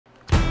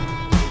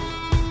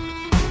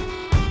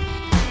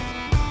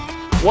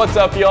What's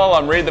up, y'all?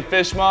 I'm Ray the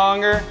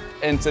Fishmonger,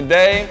 and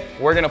today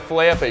we're gonna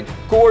fillet up a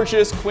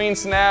gorgeous queen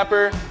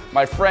snapper.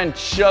 My friend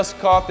just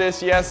caught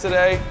this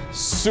yesterday.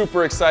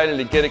 Super excited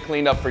to get it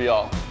cleaned up for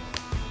y'all.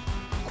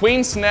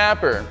 Queen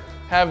snapper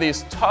have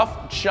these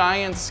tough,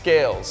 giant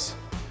scales.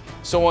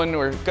 So when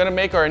we're gonna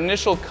make our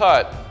initial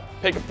cut,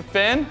 pick up the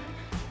fin,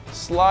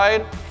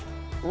 slide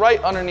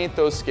right underneath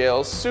those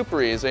scales,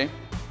 super easy.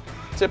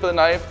 Tip of the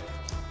knife,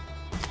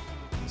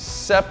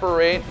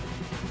 separate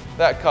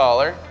that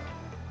collar.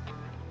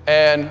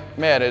 And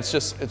man, it's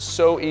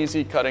so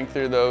easy cutting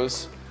through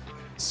those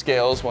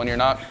scales when you're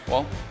not,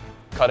 well,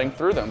 cutting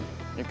through them.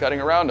 You're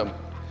cutting around them.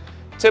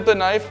 Tip the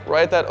knife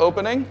right at that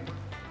opening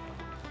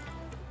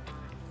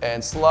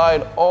and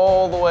slide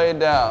all the way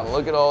down.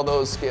 Look at all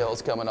those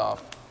scales coming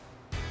off.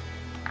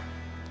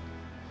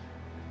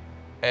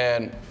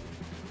 And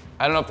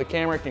I don't know if the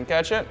camera can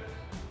catch it,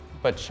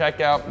 but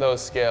check out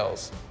those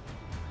scales.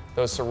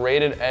 Those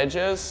serrated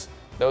edges,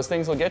 those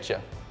things will get you.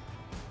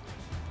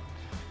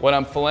 When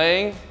I'm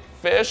filleting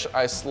fish,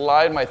 I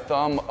slide my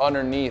thumb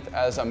underneath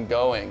as I'm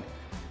going.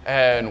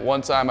 And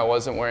one time I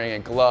wasn't wearing a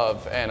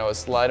glove and I was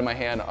sliding my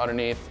hand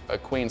underneath a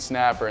queen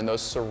snapper and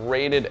those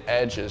serrated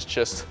edges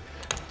just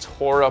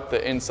tore up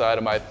the inside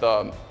of my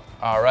thumb.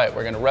 All right,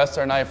 we're gonna rest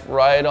our knife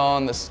right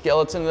on the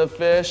skeleton of the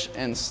fish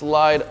and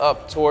slide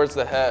up towards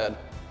the head.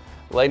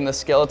 Letting the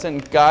skeleton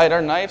guide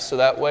our knife so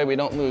that way we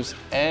don't lose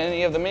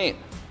any of the meat.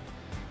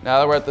 Now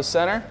that we're at the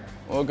center,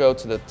 we'll go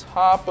to the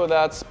top of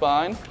that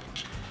spine.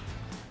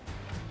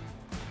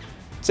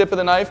 Tip of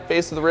the knife,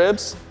 base of the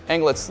ribs,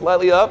 angle it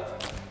slightly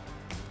up,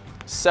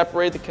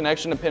 separate the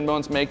connection the pin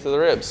bones make to the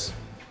ribs.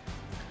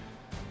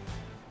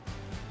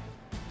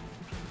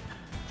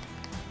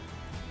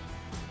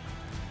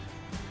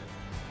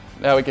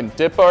 Now we can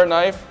dip our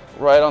knife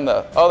right on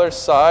the other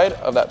side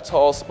of that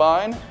tall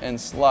spine and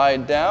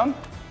slide down.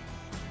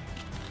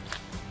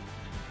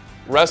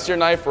 Rest your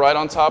knife right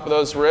on top of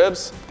those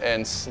ribs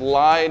and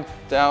slide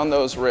down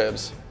those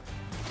ribs.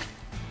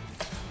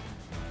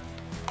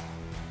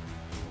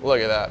 Look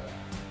at that.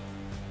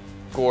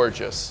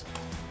 Gorgeous.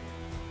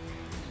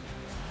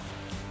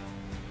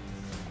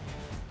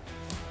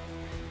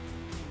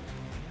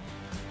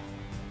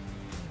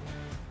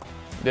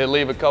 Did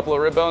leave a couple of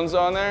rib bones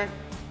on there.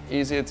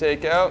 Easy to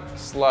take out.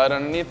 Slide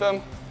underneath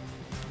them.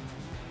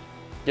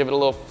 Give it a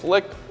little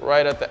flick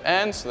right at the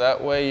end so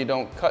that way you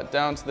don't cut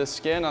down to the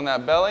skin on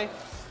that belly,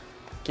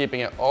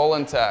 keeping it all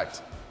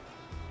intact.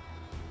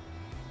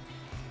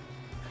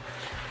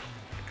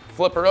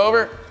 Flip her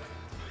over.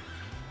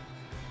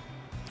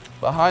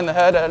 Behind the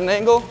head at an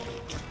angle.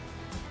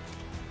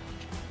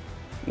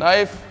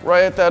 Knife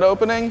right at that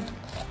opening.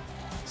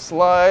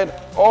 Slide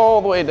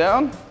all the way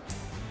down.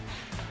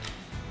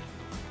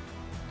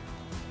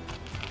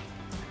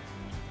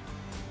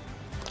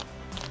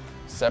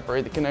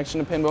 Separate the connection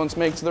the pin bones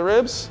make to the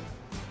ribs.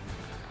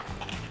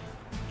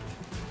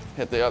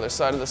 Hit the other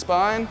side of the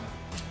spine.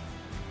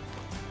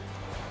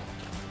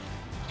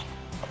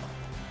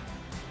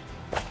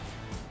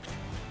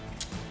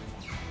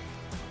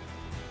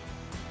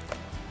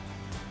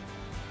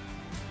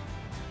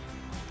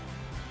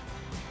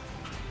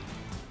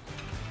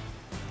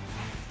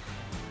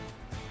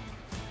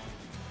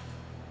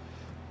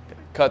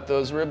 Cut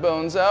those rib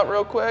bones out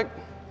real quick.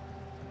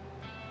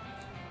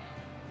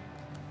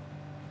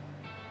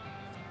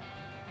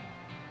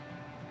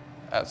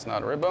 That's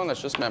not a rib bone,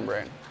 that's just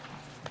membrane.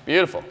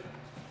 Beautiful.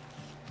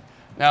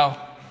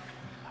 Now,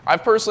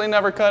 I've personally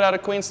never cut out a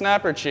queen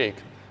snapper cheek.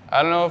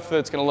 I don't know if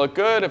it's gonna look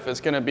good, if it's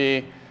gonna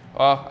be,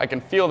 well, I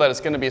can feel that it's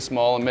gonna be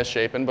small and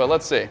misshapen, but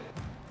let's see.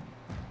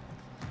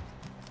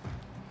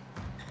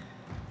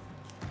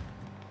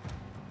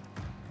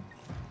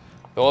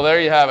 Well, there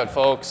you have it,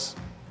 folks.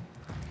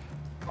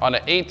 On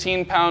an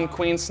 18-pound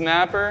queen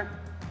snapper,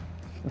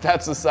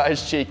 that's the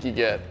size cheek you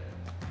get.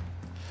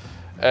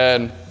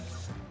 And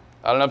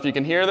I don't know if you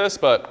can hear this,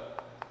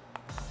 but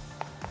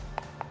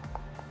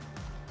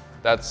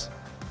that's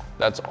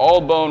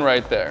all bone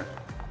right there.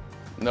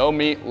 No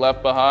meat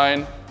left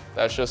behind.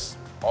 That's just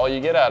all you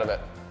get out of it.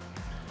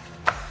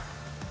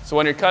 So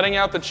when you're cutting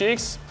out the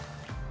cheeks,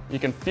 you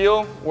can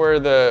feel where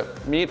the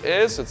meat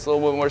is. It's a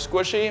little bit more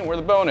squishy, and where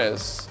the bone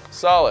is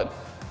solid.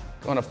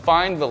 You want to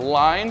find the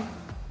line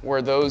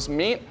where those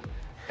meet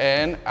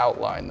and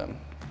outline them.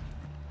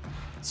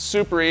 It's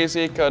super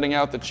easy cutting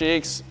out the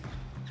cheeks.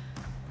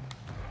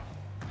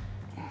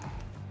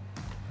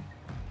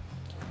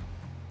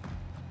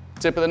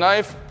 Tip of the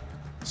knife,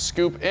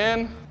 scoop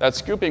in. That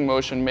scooping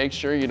motion makes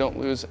sure you don't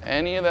lose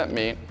any of that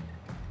meat.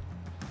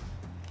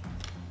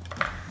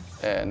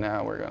 And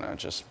now we're gonna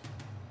just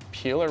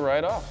peel it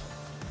right off.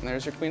 And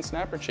there's your queen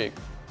snapper cheek.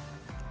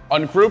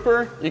 On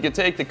grouper, you could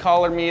take the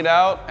collar meat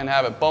out and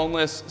have it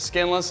boneless,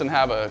 skinless, and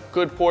have a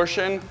good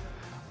portion.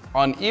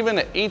 On even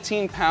an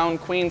 18-pound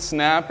queen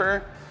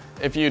snapper,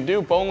 if you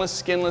do boneless,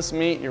 skinless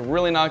meat, you're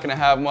really not gonna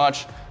have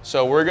much.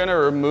 So we're gonna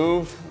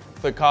remove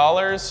the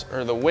collars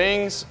or the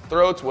wings,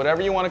 throats,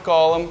 whatever you wanna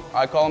call them.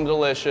 I call them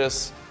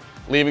delicious,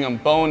 leaving them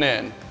bone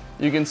in.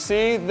 You can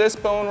see this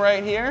bone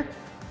right here,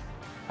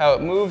 how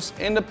it moves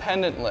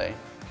independently.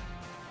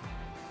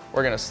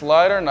 We're gonna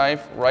slide our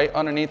knife right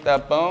underneath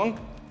that bone,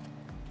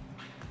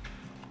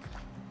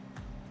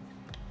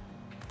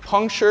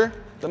 puncture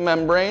the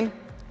membrane,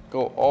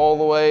 go all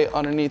the way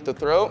underneath the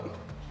throat,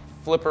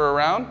 flip her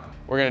around.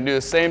 We're gonna do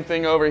the same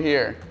thing over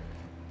here.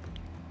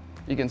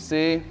 You can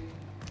see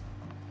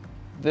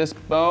this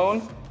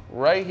bone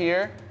right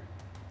here,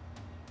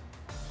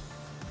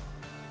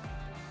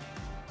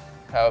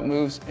 how it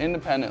moves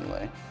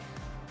independently.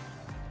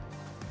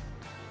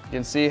 You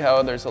can see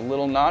how there's a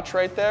little notch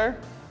right there,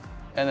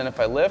 and then if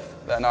I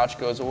lift, that notch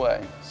goes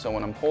away. So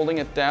when I'm holding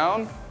it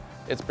down,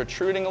 it's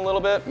protruding a little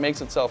bit,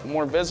 makes itself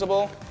more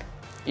visible,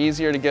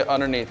 easier to get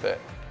underneath it.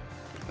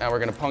 Now we're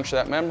gonna puncture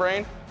that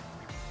membrane,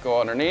 go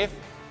underneath,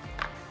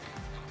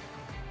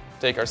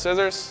 take our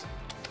scissors,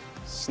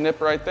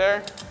 snip right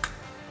there.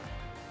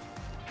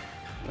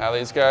 Now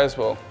these guys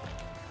will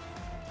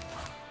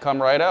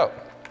come right out.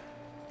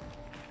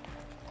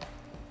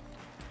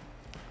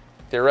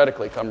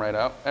 Theoretically come right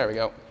out. There we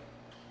go.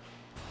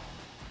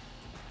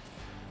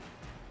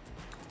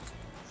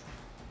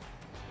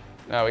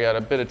 Now we got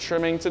a bit of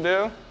trimming to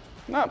do.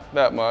 Not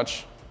that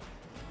much,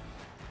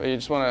 but you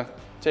just want to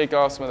take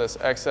off some of this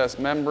excess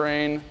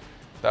membrane.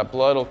 That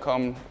blood will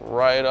come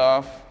right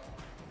off.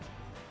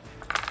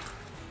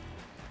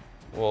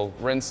 We'll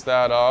rinse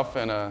that off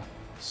in a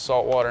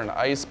salt water and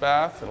ice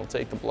bath. It'll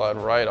take the blood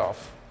right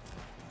off.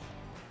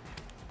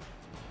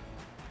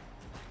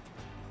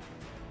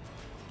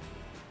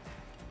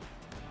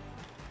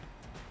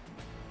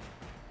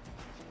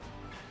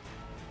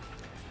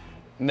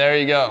 And there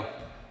you go.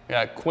 We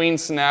got queen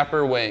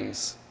snapper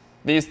wings.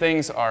 These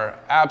things are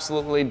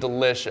absolutely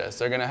delicious.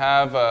 They're gonna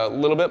have a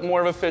little bit more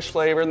of a fish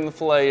flavor than the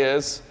fillet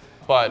is,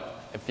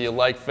 but if you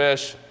like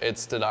fish,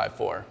 it's to die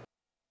for.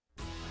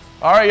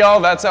 All right, y'all,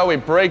 that's how we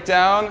break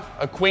down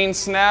a queen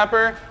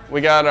snapper.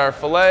 We got our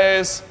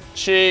fillets,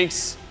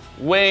 cheeks,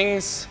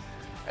 wings,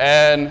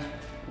 and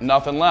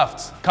nothing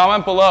left.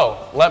 Comment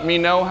below, let me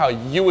know how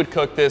you would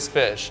cook this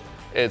fish.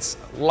 It's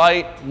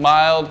light,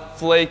 mild,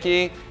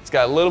 flaky. It's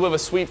got a little bit of a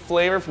sweet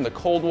flavor from the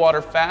cold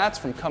water fats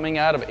from coming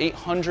out of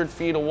 800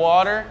 feet of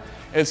water.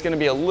 It's gonna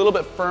be a little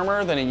bit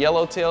firmer than a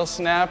yellowtail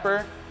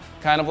snapper,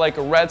 kind of like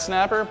a red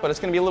snapper, but it's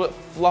gonna be a little bit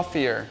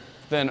fluffier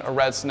than a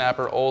red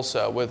snapper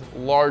also, with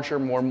larger,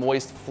 more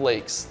moist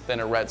flakes than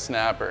a red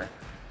snapper.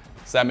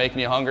 Is that making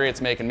you hungry?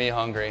 It's making me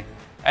hungry.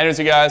 Anyways,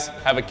 you guys,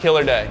 have a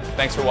killer day.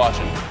 Thanks for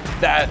watching.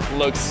 That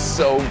looks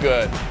so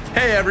good.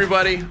 Hey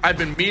everybody, I've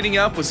been meeting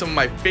up with some of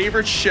my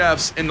favorite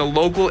chefs in the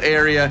local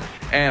area,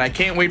 and I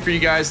can't wait for you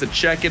guys to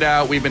check it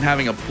out. We've been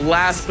having a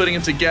blast putting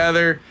it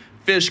together.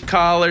 Fish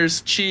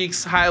collars,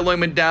 cheeks, high-loin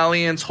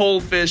medallions, whole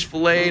fish,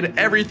 filleted,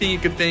 everything you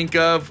could think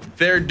of,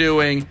 they're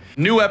doing.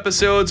 New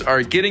episodes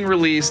are getting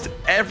released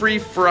every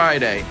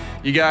Friday.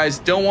 You guys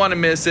don't want to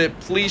miss it.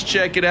 Please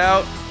check it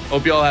out.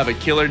 Hope you all have a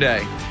killer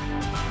day.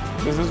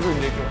 This is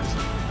ridiculous.